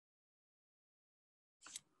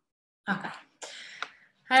Okay.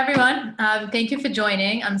 Hi, everyone. Thank you for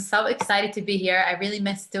joining. I'm so excited to be here. I really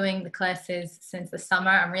missed doing the classes since the summer.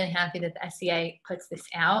 I'm really happy that the SEA puts this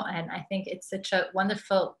out, and I think it's such a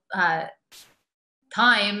wonderful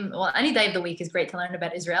time. Well, any day of the week is great to learn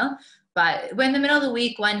about Israel, but we're in the middle of the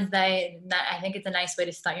week, Wednesday. I think it's a nice way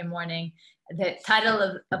to start your morning. The title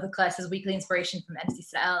of the class is Weekly Inspiration from Eress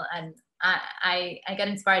Israel, and I get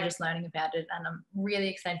inspired just learning about it, and I'm really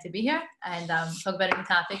excited to be here and talk about a new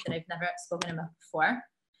topic that I've never spoken about before.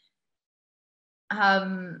 I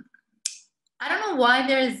don't know why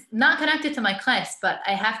there's not connected to my class, but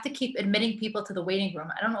I have to keep admitting people to the waiting room.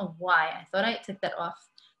 I don't know why. I thought I took that off.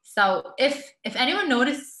 So if anyone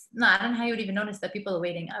noticed, no, I don't know how you would even notice that people are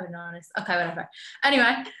waiting. I would notice. Okay, whatever.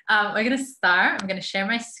 Anyway, we're gonna start. I'm gonna share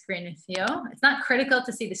my screen with you. It's not critical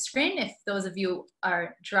to see the screen if those of you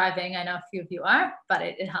are driving. I know a few of you are, but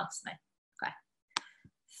it helps me. Okay.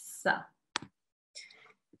 So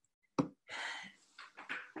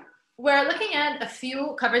we're looking at a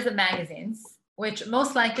few covers of magazines, which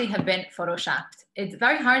most likely have been photoshopped. It's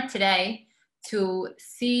very hard today to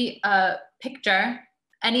see a picture,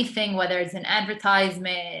 anything, whether it's an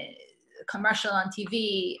advertisement, commercial on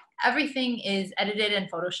TV, everything is edited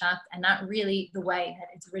and photoshopped and not really the way that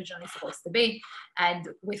it's originally supposed to be. And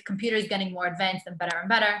with computers getting more advanced and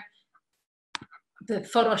better, the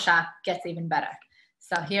Photoshop gets even better.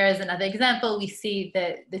 So here's another example. We see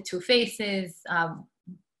the two faces,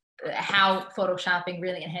 how photoshopping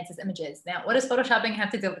really enhances images. Now, what does photoshopping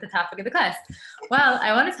have to do with the topic of the class? Well,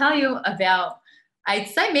 I want to tell you about, I'd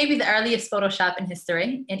say maybe the earliest Photoshop in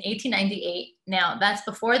history in 1898. Now, that's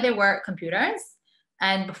before there were computers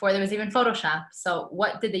and before there was even Photoshop. So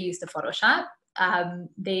what did they use to Photoshop?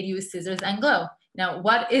 They'd use scissors and glue. Now,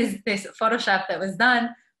 what is this Photoshop that was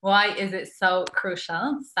done? Why is it so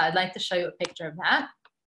crucial? So I'd like to show you a picture of that.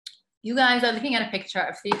 You guys are looking at a picture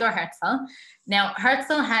of Theodor Herzl. Now,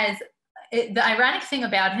 Herzl has, the ironic thing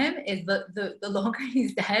about him is the longer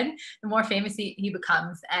he's dead, the more famous he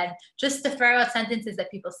becomes. And just to throw out sentences that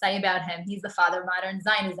people say about him, he's the father of modern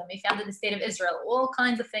Zionism. He founded the state of Israel, all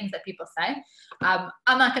kinds of things that people say. I'm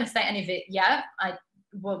not going to say any of it yet.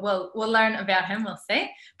 We'll learn about him, we'll see.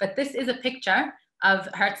 But this is a picture of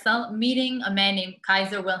Herzl meeting a man named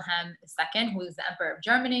Kaiser Wilhelm II, who is the Emperor of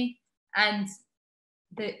Germany. And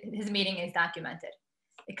his meeting is documented,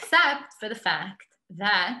 except for the fact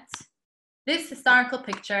that this is a historical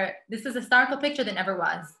picture that never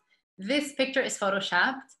was. This picture is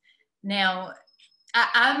photoshopped. Now,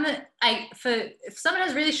 if someone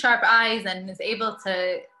has really sharp eyes and is able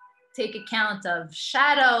to take account of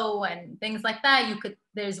shadow and things like that,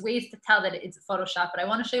 there's ways to tell that it's Photoshop, but I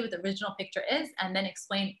want to show you what the original picture is and then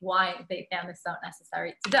explain why they found this so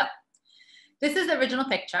necessary to do. This is the original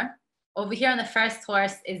picture. Over here on the first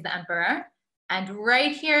horse is the emperor. And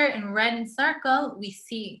right here in red and circle, we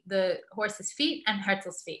see the horse's feet and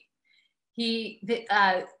Herzl's feet.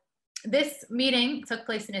 This meeting took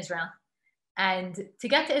place in Israel. And to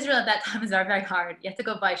get to Israel at that time was very hard. You had to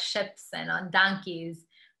go by ships and on donkeys.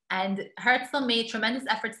 And Herzl made tremendous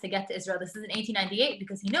efforts to get to Israel. This is in 1898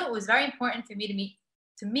 because he knew it was very important for me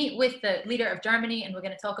to meet with the leader of Germany. And we're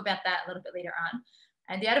going to talk about that a little bit later on.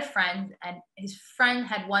 And he had a friend, and his friend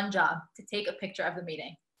had one job: to take a picture of the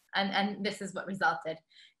meeting. And this is what resulted.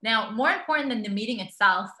 Now, more important than the meeting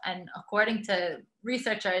itself, and according to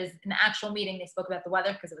researchers in the actual meeting, they spoke about the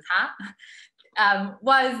weather because it was hot,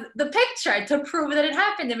 was the picture to prove that it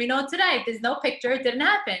happened. And we know today, if there's no picture, it didn't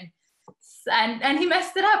happen. And he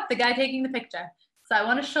messed it up, the guy taking the picture. So I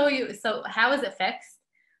want to show you, so how is it fixed?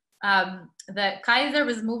 The Kaiser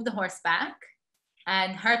was moved the horse back,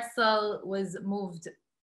 and Herzl was moved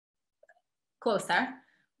closer.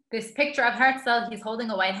 This picture of Herzl, he's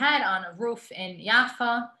holding a white hat on a roof in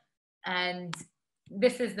Jaffa, and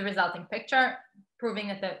this is the resulting picture, proving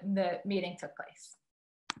that the meeting took place.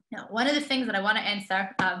 Now, one of the things that I want to answer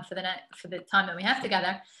for the time that we have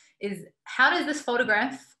together is, how does this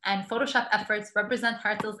photograph and Photoshop efforts represent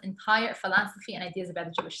Herzl's entire philosophy and ideas about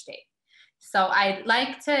the Jewish state? So I'd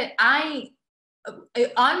like to,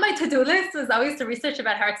 on my to-do list was always to research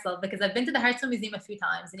about Herzl, because I've been to the Herzl Museum a few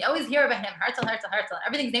times and you always hear about him, Herzl,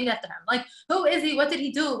 everything's named after him. Like, who is he? What did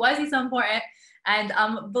he do? Why is he so important? And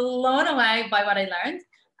I'm blown away by what I learned.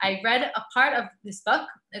 I read a part of this book.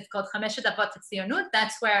 It's called Chameshet Avot HaTzionut.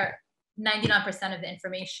 That's where 99% of the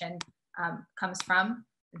information comes from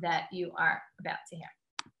that you are about to hear.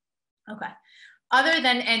 Okay. Other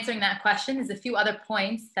than answering that question, there's a few other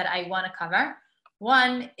points that I want to cover.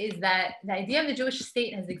 One is that the idea of the Jewish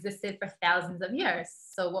state has existed for thousands of years.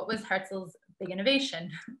 So what was Herzl's big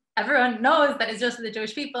innovation? Everyone knows that it's just for the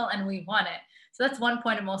Jewish people and we want it. So that's one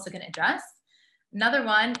point I'm also going to address. Another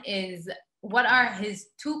one is, what are his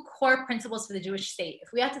two core principles for the Jewish state? If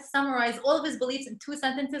we had to summarize all of his beliefs in 2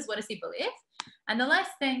 sentences, what does he believe? And the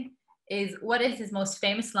last thing is, what is his most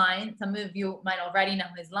famous line? Some of you might already know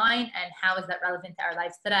his line, and how is that relevant to our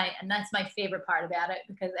lives today? And that's my favorite part about it,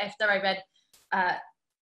 because after I read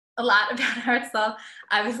a lot about Herzl,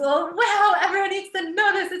 I was all, wow, everyone needs to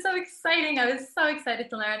know this. It's so exciting. I was so excited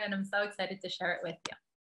to learn, and I'm so excited to share it with you.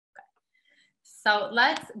 Okay. So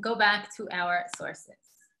let's go back to our sources.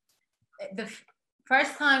 The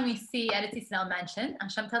first time we see Eress Israel mentioned,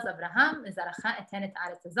 Hashem tells Abraham,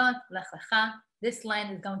 this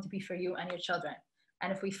land is going to be for you and your children.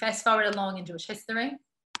 And if we fast forward along in Jewish history,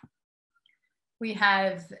 we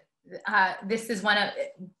have, this is one of,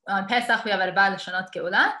 on Pesach we have Arba Lashonot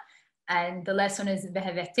Geula, and the lesson is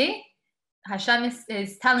Veheveti. Hashem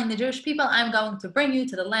is telling the Jewish people, I'm going to bring you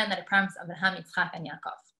to the land that I promised Abraham, Yitzchak, and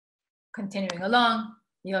Yaakov. Continuing along,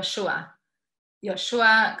 Yoshua.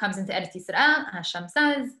 Yoshua comes into Eress Israel. Hashem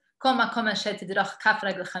says,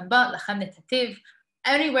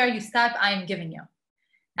 anywhere you step, I am giving you.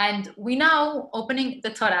 And we know, opening the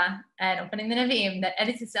Torah and opening the Nevi'im, that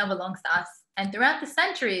Eress Israel belongs to us. And throughout the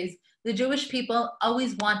centuries, the Jewish people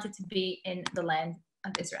always wanted to be in the land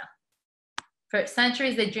of Israel. For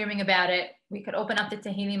centuries, they're dreaming about it. We could open up the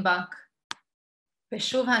Tehillim book.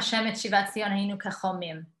 Beshuv Hashem et Shivat Zion hayinu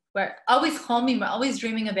kechomim. We're always chomim, we're always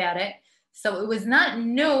dreaming about it. So it was not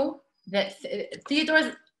new that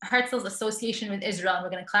Theodor Herzl's association with Israel, and we're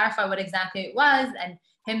going to clarify what exactly it was, and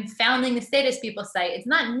him founding the state, as people say, it's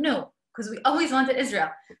not new, because we always wanted Israel.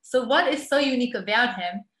 So what is so unique about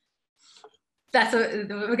him? That's what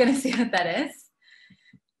we're going to see what that is.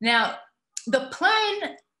 Now, the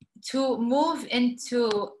plan to move into,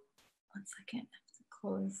 one second, I have to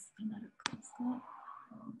close, I'm not close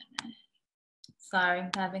that. Sorry,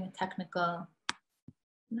 I'm having a technical,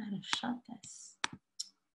 I'm not going to shut this.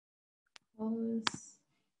 Close,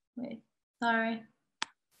 wait, sorry.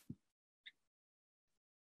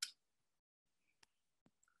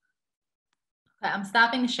 Okay, I'm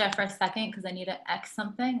stopping the share for a second because I need to X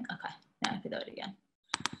something. Okay, now I can do it again.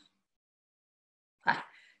 Okay,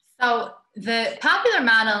 so the popular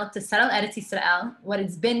model to settle Eress Israel, what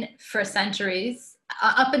it's been for centuries,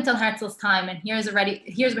 up until Herzl's time, and here's where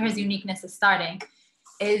his uniqueness is starting,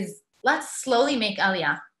 is let's slowly make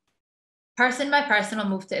Aliyah. Person by person will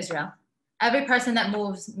move to Israel. Every person that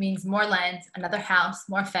moves means more land, another house,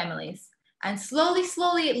 more families. And slowly,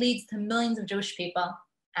 slowly, it leads to millions of Jewish people,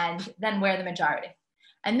 and then we're the majority.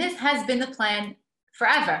 And this has been the plan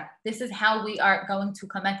forever. This is how we are going to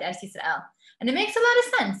come back to Eress Israel. And it makes a lot of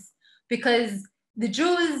sense, because the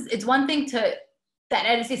Jews, it's one thing to, that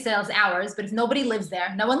Eress Israel is ours, but if nobody lives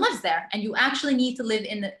there, no one lives there. And you actually need to live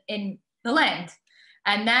in the land.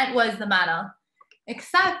 And that was the model,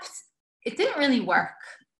 except it didn't really work.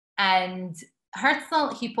 And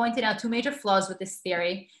Herzl, he pointed out 2 major flaws with this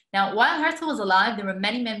theory. Now, while Herzl was alive, there were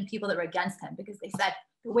many, many people that were against him, because they said,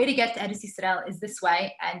 the way to get to Eress Israel is this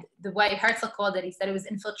way. And the way Herzl called it, he said it was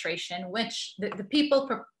infiltration, which the people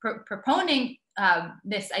proponing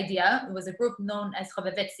this idea, it was a group known as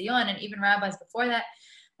Chovevet Zion, and even rabbis before that.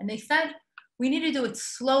 And they said, we need to do it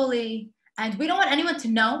slowly, and we don't want anyone to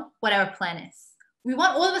know what our plan is. We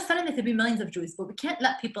want all of a sudden there to be millions of Jews, but we can't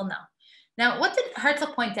let people know. Now, what did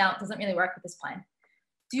Herzl point out doesn't really work with this plan?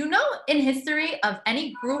 Do you know in history of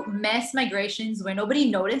any group mass migrations where nobody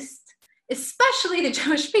noticed? Especially the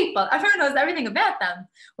Jewish people. Everyone knows everything about them.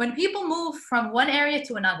 When people move from one area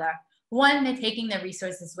to another, one, they're taking their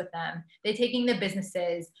resources with them. They're taking their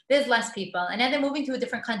businesses. There's less people. And then they're moving to a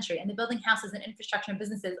different country and they're building houses and infrastructure and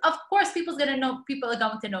businesses. Of course, people are going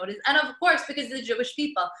to notice. And of course, because of the Jewish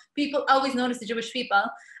people. People always notice the Jewish people.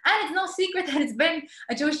 And it's no secret that it's been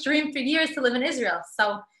a Jewish dream for years to live in Israel.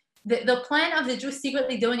 So the plan of the Jews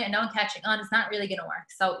secretly doing it and no one catching on is not really going to work.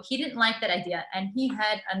 So he didn't like that idea. And he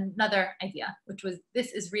had another idea, which was,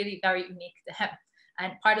 this is really very unique to him.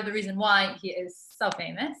 And part of the reason why he is so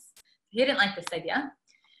famous, he didn't like this idea.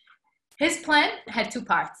 His plan had 2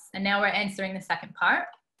 parts. And now we're answering the second part.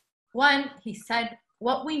 One, he said,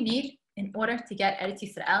 what we need in order to get Eress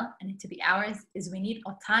Israel and it to be ours is we need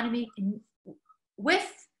autonomy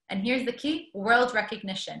with, and here's the key, world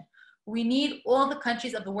recognition. We need all the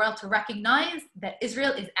countries of the world to recognize that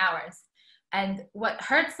Israel is ours. And what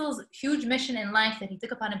Herzl's huge mission in life that he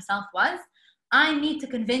took upon himself was, I need to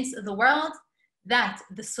convince the world that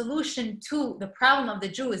the solution to the problem of the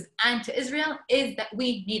Jews and to Israel is that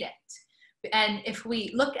we need it. And if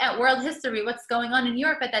we look at world history, what's going on in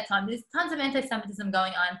Europe at that time, there's tons of anti-Semitism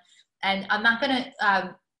going on. And I'm not going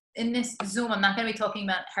to in this Zoom, I'm not going to be talking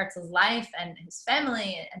about Herzl's life and his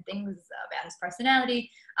family and things about his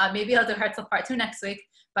personality. Maybe I'll do Herzl part 2 next week.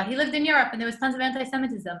 But he lived in Europe, and there was tons of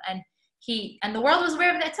anti-Semitism, and the world was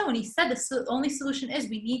aware of that too. And he said the only solution is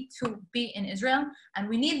we need to be in Israel, and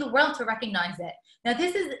we need the world to recognize it. Now,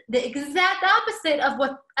 this is the exact opposite of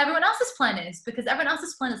what everyone else's plan is, because everyone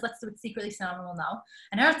else's plan is let's do it secretly so no one will know.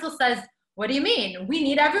 And Herzl says, what do you mean? We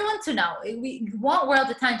need everyone to know. We want world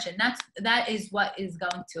attention. That is what is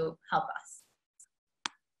going to help us.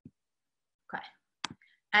 Okay.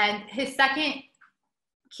 And his second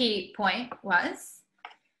key point was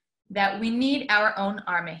that we need our own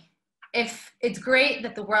army. If it's great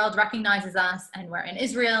that the world recognizes us and we're in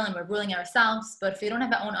Israel and we're ruling ourselves, but if we don't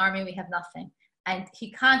have our own army, we have nothing. And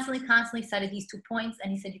he constantly cited these 2 points,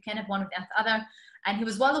 and he said you can't have one without the other. And he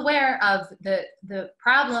was well aware of the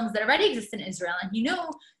problems that already exist in Israel, and he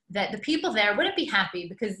knew that the people there wouldn't be happy,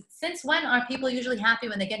 because since when are people usually happy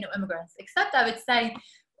when they get new immigrants? Except I would say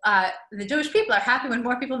the Jewish people are happy when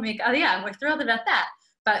more people make Aliyah. We're thrilled about that.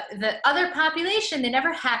 But the other population, they're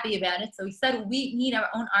never happy about it. So he said we need our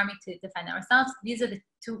own army to defend ourselves. These are the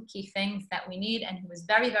 2 key things that we need, and he was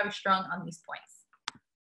very, very strong on these points.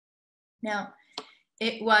 Now,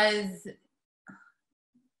 it was,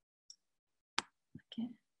 okay,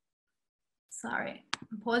 sorry,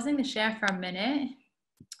 I'm pausing the share for a minute.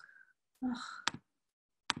 Ugh.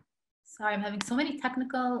 Sorry, I'm having so many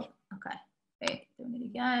technical, okay, wait, doing it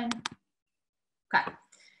again. Okay.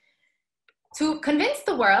 To convince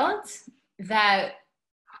the world that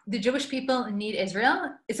the Jewish people need Israel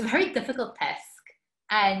is a very difficult task,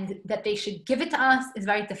 and that they should give it to us is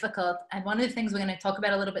very difficult. And one of the things we're going to talk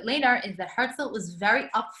about a little bit later is that Herzl was very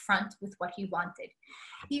upfront with what he wanted.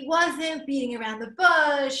 He wasn't beating around the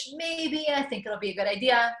bush, maybe I think it'll be a good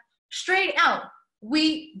idea. Straight out,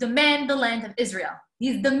 we demand the land of Israel.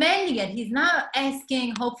 He's demanding it. He's not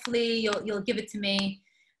asking, hopefully you'll give it to me.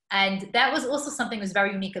 And that was also something that was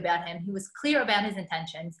very unique about him. He was clear about his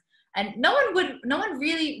intentions. And no one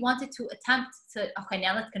really wanted to attempt to, okay,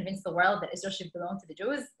 now let's convince the world that Israel should belong to the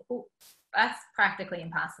Jews. That's practically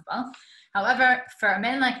impossible. However, for a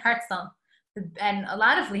man like Herzl, and a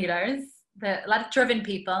lot of leaders, a lot of driven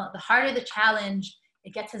people, the harder the challenge,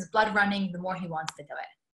 it gets his blood running, the more he wants to do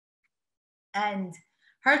it. And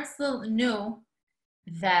Herzl knew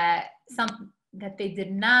that they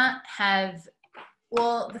did not have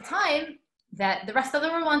all the time that the rest of the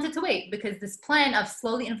world wanted to wait, because this plan of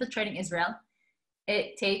slowly infiltrating Israel,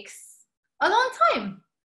 it takes a long time.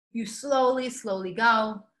 You slowly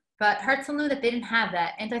go. But Herzl knew that they didn't have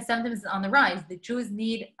that. Anti-Semitism is on the rise. The Jews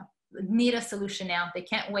need a solution now. They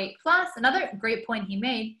can't wait. Plus, another great point he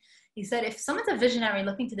made, he said, if someone's a visionary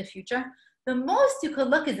looking to the future, the most you could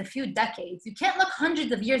look is a few decades. You can't look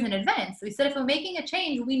hundreds of years in advance. So he said, if we're making a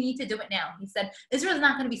change, we need to do it now. He said, Israel is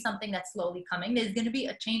not going to be something that's slowly coming. There's going to be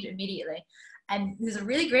a change immediately. And there's a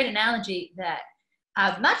really great analogy that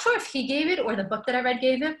I'm not sure if he gave it or the book that I read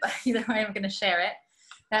gave it, but either way, I'm going to share it.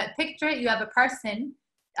 That picture, you have a person,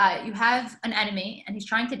 you have an enemy, and he's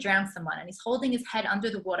trying to drown someone, and he's holding his head under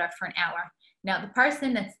the water for an hour. Now, the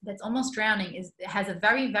person that's almost drowning has a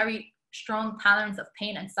very, very strong tolerance of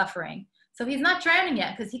pain and suffering. So he's not drowning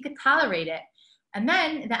yet because he could tolerate it. And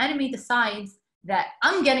then the enemy decides that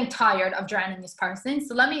I'm getting tired of drowning this person,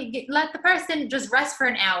 so let the person just rest for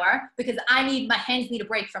an hour because my hands need a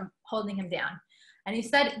break from holding him down. And he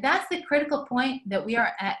said, that's the critical point that we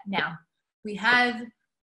are at now. We have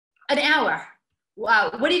an hour.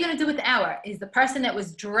 Wow, what are you going to do with the hour? Is the person that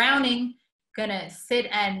was drowning going to sit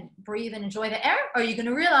and breathe and enjoy the air? Or are you going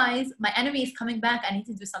to realize my enemy is coming back, I need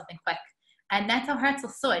to do something quick? And that's how Herzl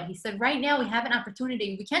saw it. He said, right now we have an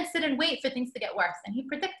opportunity. We can't sit and wait for things to get worse. And he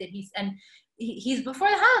predicted, he's before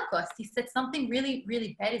the Holocaust. He said something really,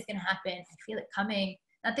 really bad is going to happen. I feel it coming.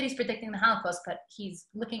 Not that he's predicting the Holocaust, but he's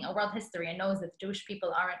looking at world history and knows that the Jewish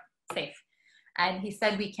people aren't safe. And he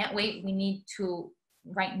said, we can't wait. We need to,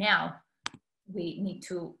 right now, we need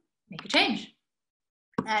to make a change.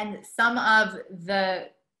 And some of the,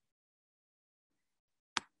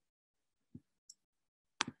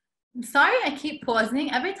 I'm sorry, I keep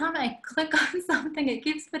pausing. Every time I click on something, it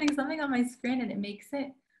keeps putting something on my screen and it makes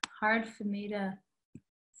it hard for me to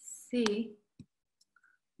see.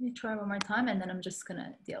 Let me try one more time and then I'm just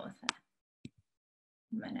gonna deal with it.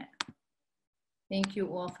 A minute. Thank you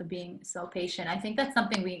all for being so patient. I think that's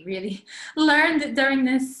something we really learned during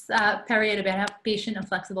this period about how patient and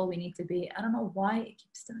flexible we need to be. I don't know why it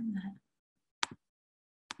keeps doing that.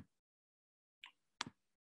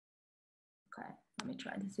 Okay, let me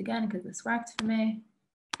try this again because this worked for me.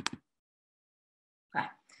 Okay,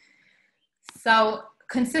 so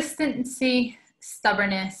consistency,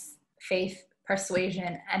 stubbornness, faith,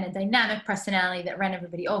 persuasion, and a dynamic personality that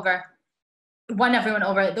won everyone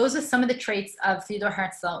over. Those are some of the traits of Theodor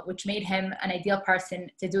Herzl, which made him an ideal person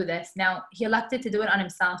to do this. Now, he elected to do it on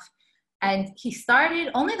himself, and he started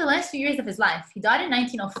only the last few years of his life. He died in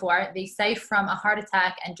 1904, they say from a heart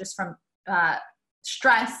attack and just from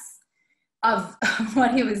stress of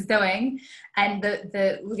what he was doing. And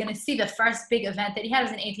we're going to see the first big event that he had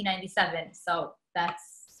was in 1897. So that's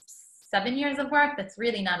 7 years of work. That's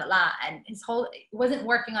really not a lot. And wasn't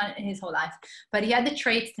working on it in his whole life, but he had the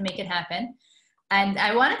traits to make it happen. And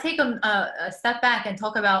I want to take a step back and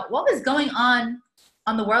talk about what was going on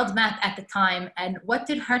the world map at the time and what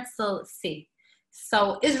did Herzl see.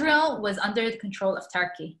 So Israel was under the control of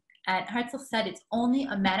Turkey, and Herzl said it's only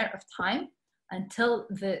a matter of time until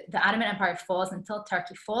the Ottoman Empire falls, until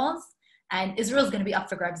Turkey falls, and Israel's going to be up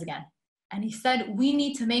for grabs again. And he said, we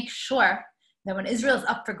need to make sure that when Israel's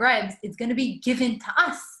up for grabs, it's going to be given to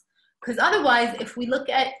us. Because otherwise, if we look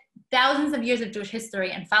at thousands of years of Jewish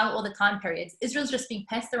history and follow all the time periods, Israel's just being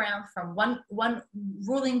passed around from one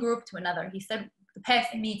ruling group to another. He said, the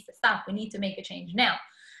passing needs to stop. We need to make a change now.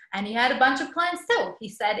 And he had a bunch of plans too. He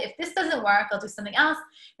said, if this doesn't work, I'll do something else.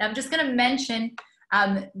 And I'm just going to mention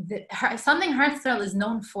something Herzl is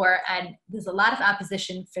known for, and there's a lot of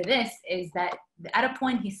opposition for this, is that at a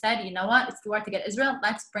point he said, you know what, it's the war to get Israel,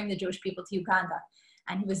 let's bring the Jewish people to Uganda.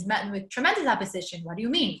 And he was met with tremendous opposition. What do you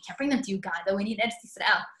mean? You can't bring them to Uganda. We need Eress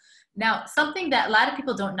Israel. Now, something that a lot of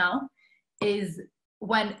people don't know is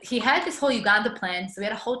when he had this whole Uganda plan, so we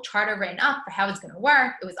had a whole charter written up for how it's going to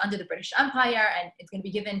work. It was under the British Empire, and it's going to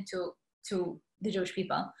be given to the Jewish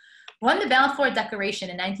people. When the Balfour Declaration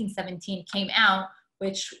in 1917 came out,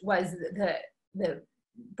 which was the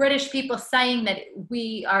British people saying that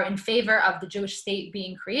we are in favor of the Jewish state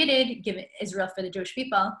being created, given Israel for the Jewish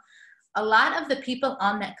people, a lot of the people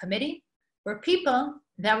on that committee were people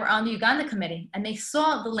that were on the Uganda committee, and they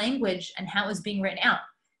saw the language and how it was being written out.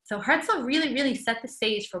 So Herzl really, really set the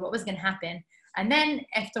stage for what was going to happen. And then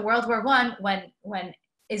after World War I, when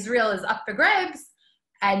Israel is up for grabs,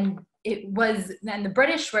 and the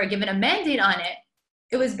British were given a mandate on it,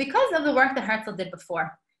 it was because of the work that Herzl did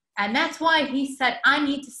before. And that's why he said, I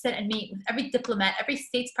need to sit and meet with every diplomat, every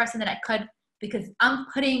statesperson that I could, because I'm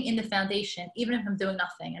putting in the foundation, even if I'm doing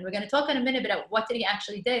nothing. And we're going to talk in a minute about what did he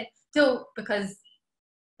actually do, because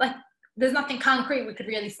there's nothing concrete we could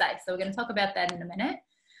really say. So we're going to talk about that in a minute.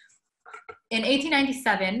 In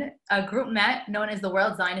 1897, a group met known as the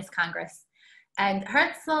World Zionist Congress. And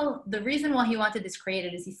Herzl, the reason why he wanted this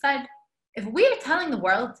created is he said, if we are telling the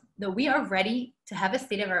world that we are ready to have a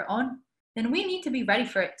state of our own, then we need to be ready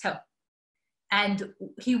for it too. And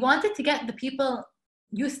he wanted to get the people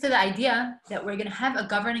used to the idea that we're going to have a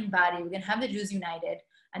governing body, we're going to have the Jews united.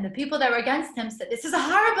 And the people that were against him said, this is a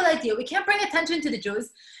horrible idea. We can't bring attention to the Jews.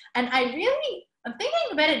 And I'm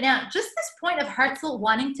thinking about it now, just this point of Herzl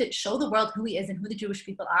wanting to show the world who he is and who the Jewish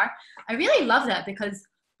people are. I really love that, because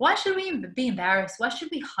why should we be embarrassed? Why should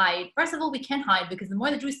we hide? First of all, we can't hide, because the more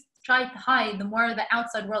the Jews try to hide, the more the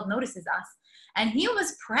outside world notices us. And he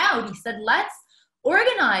was proud. He said, let's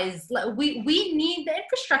organize. We need the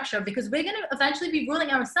infrastructure, because we're going to eventually be ruling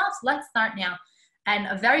ourselves. Let's start now. And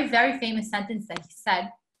a very, very famous sentence that he said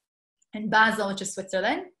in Basel, which is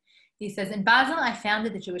Switzerland, he says, in Basel, I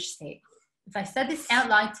founded the Jewish state. If I said this out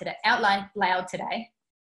loud today,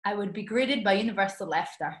 I would be greeted by universal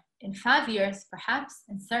laughter. In 5 years, perhaps,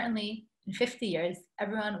 and certainly in 50 years,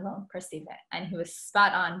 everyone will perceive it. And he was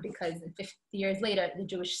spot on, because 50 years later, the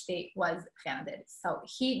Jewish state was founded. So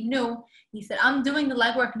he knew, he said, I'm doing the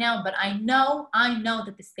legwork now, but I know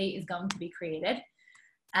that the state is going to be created.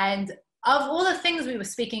 And of all the things we were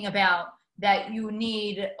speaking about, that you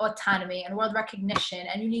need autonomy and world recognition,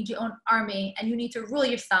 and you need your own army, and you need to rule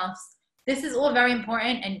yourselves, this is all very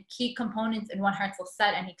important and key components in what Herzl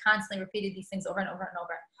said, and he constantly repeated these things over and over and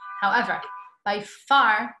over. However, by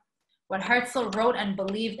far, what Herzl wrote and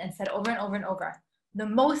believed and said over and over and over, the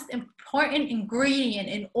most important ingredient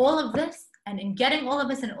in all of this, and in getting all of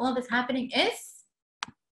this and all of this happening,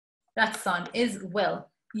 is will.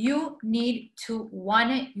 You need to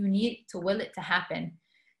want it. You need to will it to happen.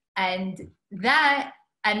 And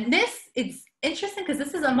this, it's interesting, because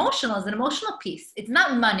this is emotional. It's an emotional piece. It's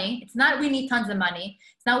not money. It's not we need tons of money.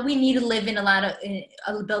 It's not we need to live in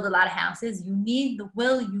build a lot of houses. You need the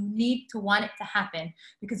will. You need to want it to happen.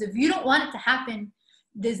 Because if you don't want it to happen,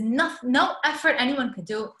 there's no effort anyone could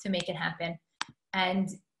do to make it happen. And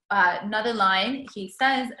another line, he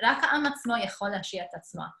says,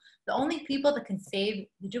 the only people that can save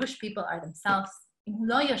the Jewish people are themselves. If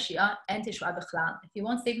he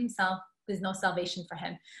won't save himself, there's no salvation for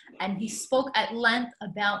him. And he spoke at length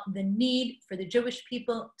about the need for the Jewish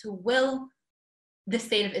people to will the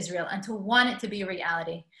state of Israel and to want it to be a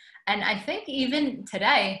reality. And I think even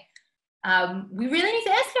today, we really need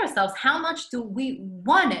to ask ourselves, how much do we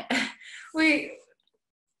want it?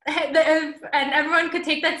 And everyone could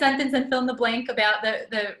take that sentence and fill in the blank about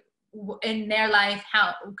the in their life,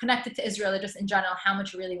 how connected to Israel, or just in general, how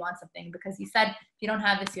much you really want something. Because he said, if you don't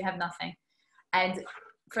have this, you have nothing. And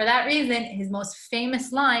for that reason, his most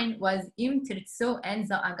famous line was, Im tirtzu en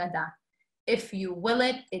zo agada. If you will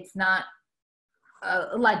it, it's not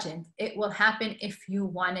a legend. It will happen if you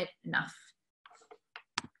want it enough.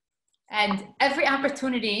 And every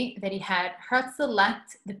opportunity that he had, Herzl let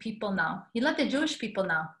the people know. He let the Jewish people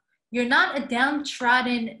know. You're not a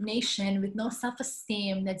downtrodden nation with no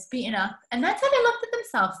self-esteem that's beaten up. And that's how they looked at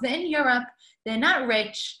themselves. They're in Europe. They're not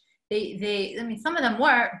rich. I mean, some of them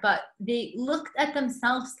were, but they looked at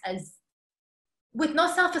themselves as with no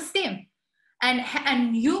self-esteem. And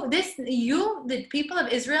the people of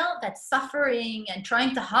Israel, that's suffering and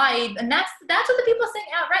trying to hide. And that's what the people are saying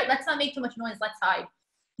outright. Let's not make too much noise. Let's hide.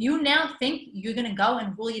 You now think you're going to go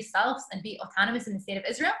and rule yourselves and be autonomous in the state of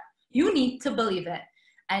Israel? You need to believe it.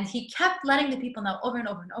 And he kept letting the people know over and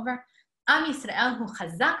over and over, Am Yisrael hu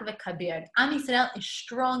chazak ve'kabir. Am Yisrael is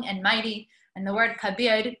strong and mighty. And the word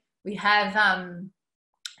kabir, we have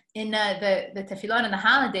in the tefillot and the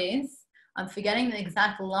holidays, I'm forgetting the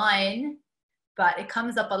exact line, but it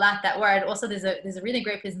comes up a lot, that word. Also, there's a really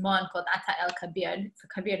great pismon called Ata el Kabir. So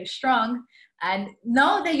Kabir is strong. And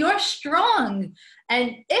know that you're strong.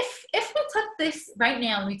 And if we took this right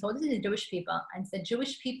now and we told it to the Jewish people and said,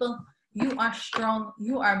 Jewish people, you are strong,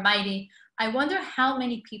 you are mighty, I wonder how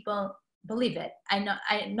many people believe it.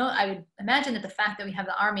 I would imagine that the fact that we have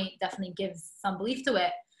the army definitely gives some belief to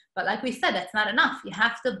it. But like we said, that's not enough. You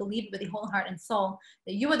have to believe with your whole heart and soul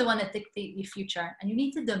that you are the one that dictates your future. And you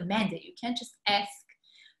need to demand it. You can't just ask.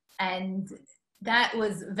 And that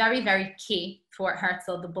was very, very key for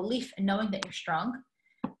Herzl, the belief in knowing that you're strong.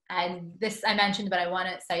 And this I mentioned, but I want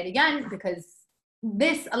to say it again because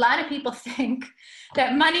a lot of people think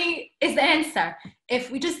that money is the answer.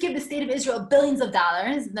 If we just give the state of Israel billions of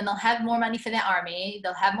dollars, then they'll have more money for their army.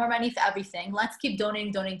 They'll have more money for everything. Let's keep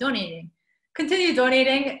donating. Continue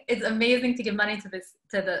donating. It's amazing to give money to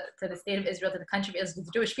the state of Israel, to the country of Israel,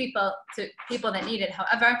 to the Jewish people, to people that need it.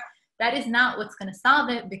 However, that is not what's going to solve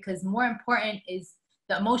it, because more important is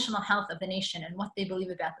the emotional health of the nation and what they believe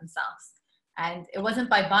about themselves. And it wasn't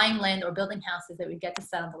by buying land or building houses that we get to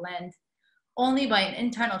settle the land, only by an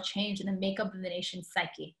internal change in the makeup of the nation's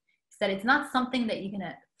psyche. He said it's not something that you're going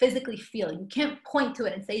to physically feel. You can't point to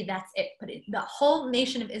it and say that's it. But the whole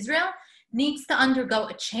nation of Israel needs to undergo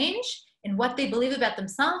a change in what they believe about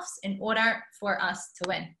themselves in order for us to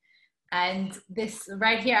win. And this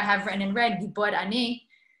right here I have written in red, Gibor Ani.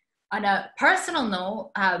 On a personal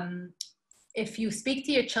note, if you speak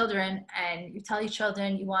to your children and you tell your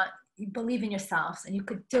children you believe in yourselves and you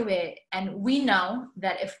could do it, and we know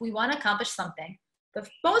that if we want to accomplish something, the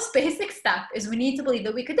most basic step is we need to believe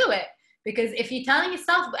that we could do it. Because if you're telling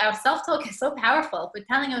yourself, our self-talk is so powerful. If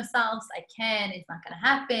we're telling ourselves, I can, it's not going to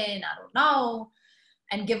happen, I don't know,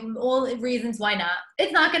 and give them all the reasons why not,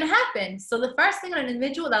 it's not going to happen. So the first thing on an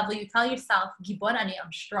individual level, you tell yourself, Gibor Ani,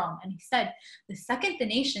 I'm strong. And he said, the second the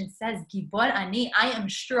nation says, Gibor Ani, I am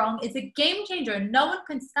strong, it's a game changer. No one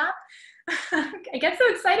can stop. I get so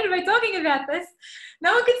excited by talking about this.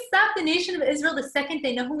 No one can stop the nation of Israel the second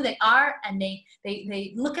they know who they are, and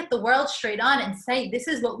they look at the world straight on and say, this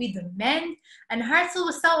is what we demand. And Herzl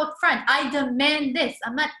was so upfront. I demand this.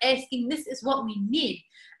 I'm not asking, this is what we need.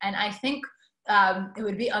 And I think it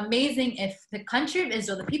would be amazing if the country of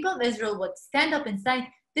Israel, the people of Israel, would stand up and say,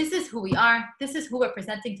 this is who we are, this is who we're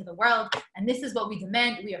presenting to the world, and this is what we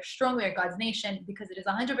demand. We are strong, we are God's nation, because it is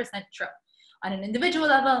 100% true on an individual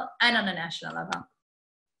level and on a national level.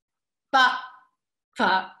 But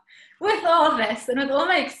with all this and with all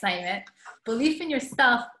my excitement, belief in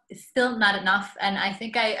yourself is still not enough. And I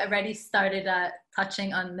think I already started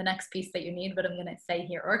touching on the next piece that you need, but I'm going to say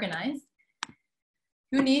here, organized.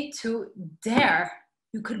 You need to dare.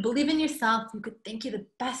 You could believe in yourself. You could think you're the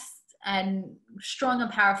best and strong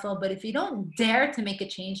and powerful. But if you don't dare to make a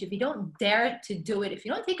change, if you don't dare to do it, if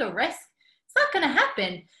you don't take a risk, it's not going to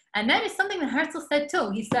happen. And that is something that Herzl said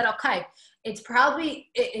too. He said, okay, it's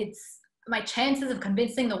my chances of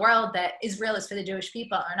convincing the world that Israel is for the Jewish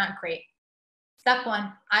people are not great. Step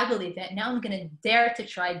one, I believe it. Now I'm going to dare to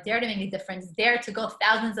try, dare to make a difference, dare to go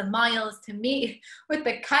thousands of miles to meet with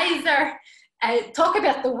the Kaiser, talk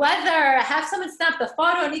about the weather, have someone snap the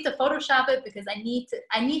photo. I need to Photoshop it because I need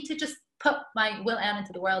to just put my will out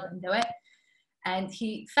into the world and do it. And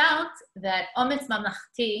he found that Ometz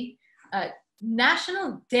Mamlachti,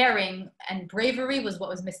 national daring and bravery was what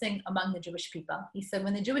was missing among the Jewish people. He said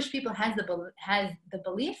when the Jewish people has the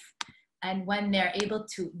belief, and when they're able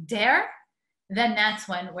to dare, then that's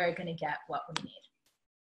when we're going to get what we need.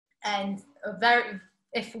 And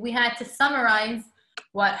if we had to summarize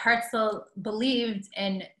what Herzl believed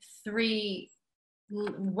in 3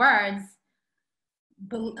 words: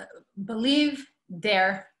 believe,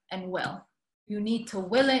 dare, and will. You need to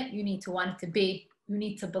will it, you need to want it to be, you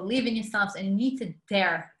need to believe in yourselves, and you need to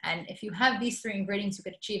dare. And if you have these 3 ingredients, you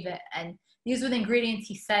could achieve it. And these were the ingredients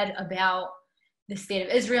he said about the state of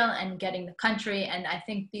Israel and getting the country. And I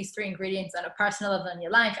think these 3 ingredients on a personal level in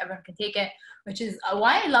your life, everyone can take it, which is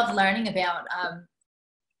why I love learning about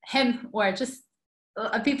him or just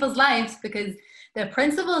people's lives, because the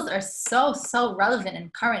principles are so relevant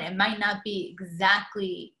and current. It might not be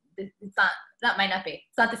exactly, it's not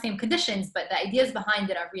the same conditions, but the ideas behind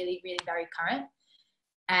it are really, really very current.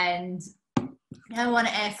 And I want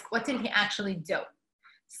to ask, what did he actually do?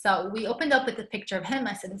 So we opened up with the picture of him.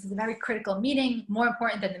 I said, this is a very critical meeting. More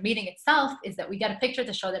important than the meeting itself is that we get a picture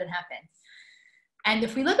to show that it happened. And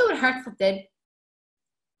if we look at what Herzl did,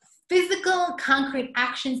 physical, concrete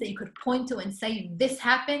actions that you could point to and say, this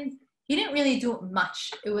happened, he didn't really do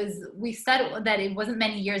much. We said that it wasn't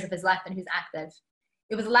many years of his life that he was active.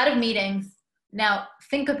 It was a lot of meetings. Now,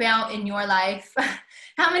 think about in your life,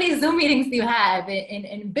 how many Zoom meetings do you have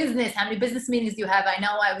in business? How many business meetings do you have? I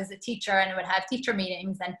know I was a teacher and I would have teacher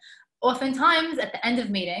meetings. And oftentimes at the end of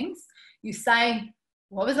meetings, you say,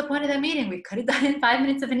 what was the point of the meeting? We could have done it in 5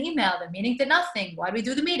 minutes of an email. The meeting did nothing. Why did we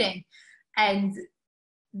do the meeting? And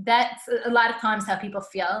that's a lot of times how people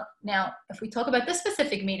feel. Now, if we talk about this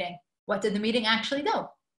specific meeting, what did the meeting actually do? I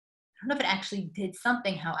don't know if it actually did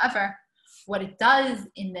something. However, what it does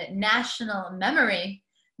in the national memory,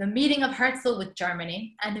 the meeting of Herzl with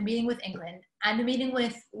Germany and the meeting with England and the meeting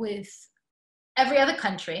with every other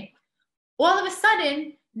country, all of a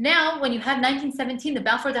sudden, now when you have 1917, the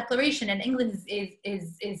Balfour Declaration, and England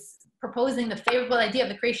is proposing the favorable idea of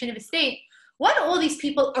the creation of a state, what do all these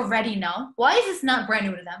people already know? Why is this not brand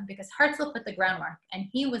new to them? Because Herzl put the groundwork, and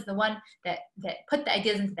he was the one that put the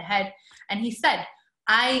ideas into the head. And he said,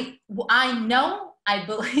 I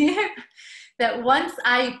believe that once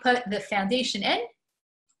I put the foundation in,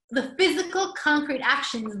 the physical, concrete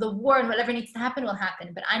actions, the war and whatever needs to happen will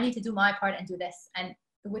happen. But I need to do my part and do this. And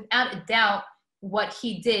without a doubt, what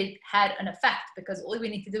he did had an effect, because all we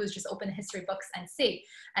need to do is just open the history books and see.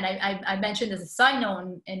 And I mentioned as a side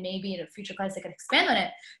note, and maybe in a future class I could expand on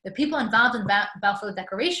it, the people involved in Balfour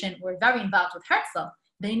Declaration were very involved with Herzl.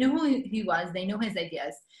 They knew who he was, they knew his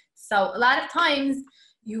ideas. So a lot of times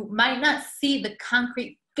you might not see the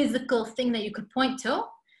concrete physical thing that you could point to,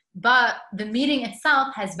 but the meeting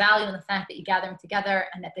itself has value in the fact that you gather them together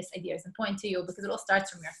and that this idea is important to you, because it all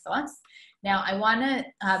starts from your thoughts. Now, I want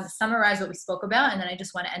to summarize what we spoke about, and then I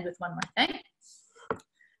just want to end with one more thing.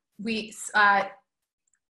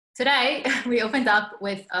 Today, we opened up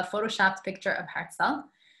with a photoshopped picture of Herzl,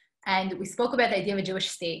 and we spoke about the idea of a Jewish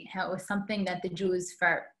state, how it was something that the Jews,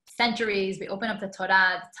 for centuries, we open up the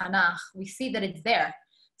Torah, the Tanakh, we see that it's there.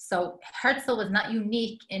 So Herzl was not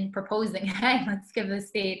unique in proposing, hey, let's give the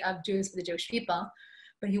state of Jews for the Jewish people,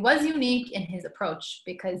 but he was unique in his approach,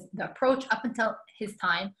 because the approach up until his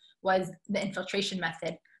time was the infiltration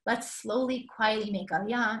method. Let's slowly, quietly make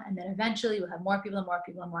Aliyah, and then eventually we'll have more people and more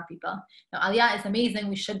people and more people. Now, Aliyah is amazing.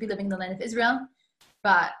 We should be living in the land of Israel,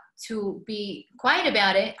 but to be quiet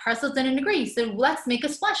about it, Herzl didn't agree. So let's make a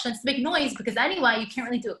splash, let's make noise, because anyway, you can't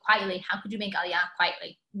really do it quietly. How could you make Aliyah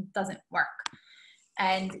quietly? It doesn't work.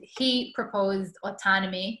 And he proposed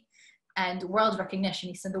autonomy and world recognition.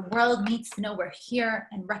 He said the world needs to know we're here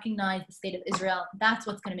and recognize the state of Israel. That's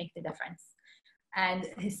what's going to make the difference. And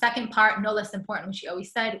his second part, no less important, which he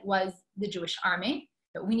always said, was the Jewish army,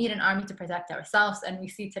 that we need an army to protect ourselves. And we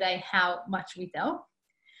see today how much we do.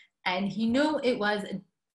 And he knew it was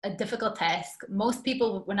a difficult task. Most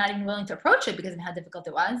people were not even willing to approach it because of how difficult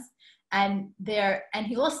it was. And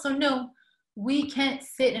he also knew we can't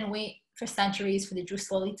sit and wait for centuries for the Jews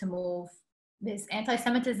slowly to move. There's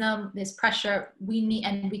anti-Semitism, there's pressure.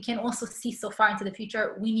 And we can also see so far into the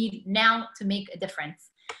future, we need now to make a difference.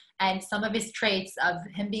 And some of his traits of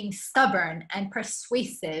him being stubborn and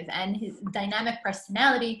persuasive and his dynamic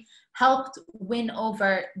personality helped win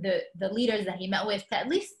over the leaders that he met with to at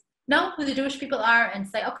least know who the Jewish people are and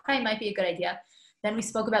say, okay, it might be a good idea. Then we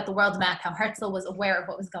spoke about the world map, how Herzl was aware of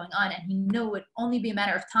what was going on, and he knew it would only be a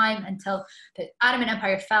matter of time until the Ottoman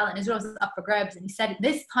Empire fell and Israel was up for grabs. And he said,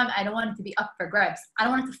 this time I don't want it to be up for grabs. I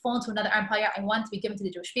don't want it to fall into another empire. I want it to be given to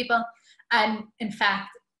the Jewish people. And in fact,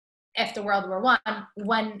 after World War I,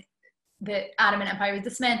 when the Ottoman Empire was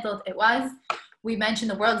dismantled. It was. We mentioned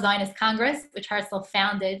the World Zionist Congress, which Herzl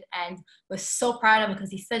founded and was so proud of, because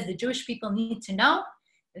he says the Jewish people need to know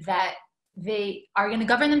that they are going to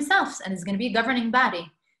govern themselves and there's going to be a governing body.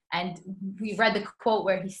 And we read the quote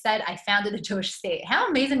where he said, "I founded a Jewish state." How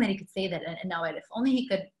amazing that he could say that and know it. If only he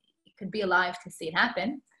could be alive to see it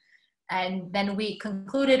happen. And then we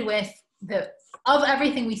concluded with of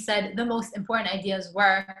everything we said, the most important ideas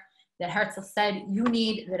were that Herzl said, you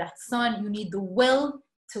need the ratzon, you need the will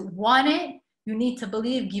to want it. You need to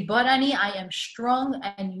believe, Giborani, I am strong,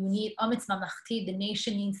 and you need Omitz Mamachti, the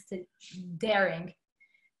nation needs to daring.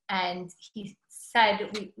 And he said,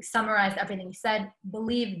 we summarized everything he said,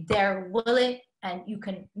 believe, dare, will it, and you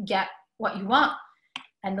can get what you want.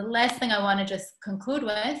 And the last thing I want to just conclude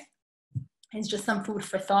with is just some food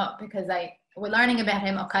for thought, because we're learning about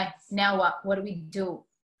him. Okay, now what? What do we do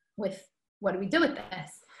with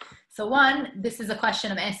this? So one, this is a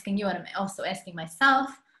question I'm asking you, and I'm also asking myself.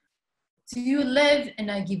 Do you live in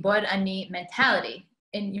a Gibor Ani mentality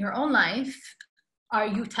in your own life? Are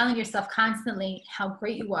you telling yourself constantly how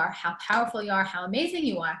great you are, how powerful you are, how amazing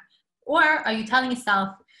you are? Or are you telling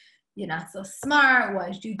yourself, you're not so smart,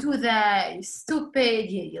 why did you do that, you're stupid,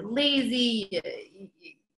 you're lazy,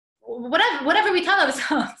 whatever we tell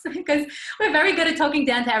ourselves, because we're very good at talking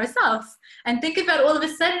down to ourselves. And think about all of a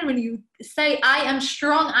sudden when you say, I am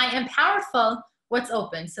strong, I am powerful, what's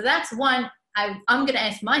open? So that's one, I'm going to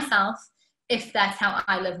ask myself if that's how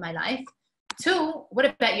I live my life. Two, what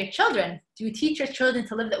about your children? Do you teach your children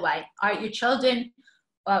to live that way? Are your children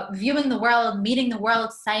viewing the world, meeting the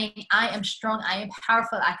world, saying, I am strong, I am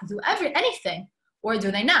powerful, I can do anything? Or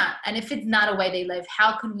do they not? And if it's not a way they live,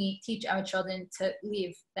 how can we teach our children to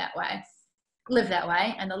live that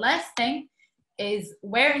way? And the last thing is,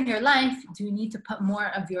 where in your life do you need to put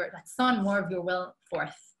more of your ratzon, more of your will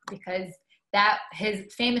forth? Because that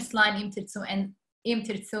his famous line, Im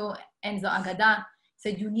tirtzu enzo agada,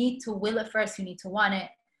 said you need to will it first, you need to want it.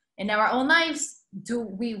 In our own lives, do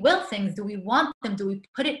we will things? Do we want them? Do we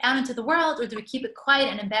put it out into the world, or do we keep it quiet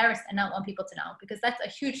and embarrassed and not want people to know? Because that's a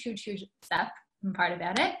huge, huge, huge step and part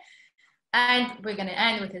about it. And we're going to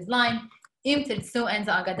end with his line, Im tirtzu enzo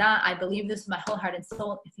agada. I believe this with my whole heart and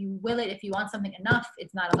soul. If you will it, if you want something enough,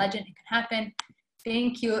 it's not a legend, it can happen.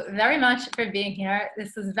 Thank you very much for being here.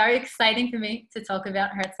 This was very exciting for me to talk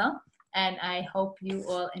about Herzl, and I hope you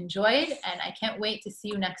all enjoyed, and I can't wait to see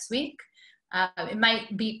you next week. It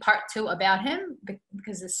might be part 2 about him,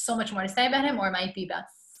 because there's so much more to say about him, or it might be about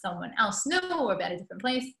someone else new or about a different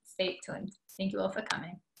place. Stay tuned. Thank you all for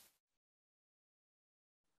coming.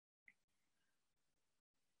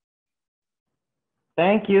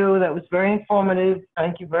 Thank you. That was very informative.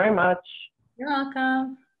 Thank you very much. You're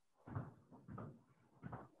welcome.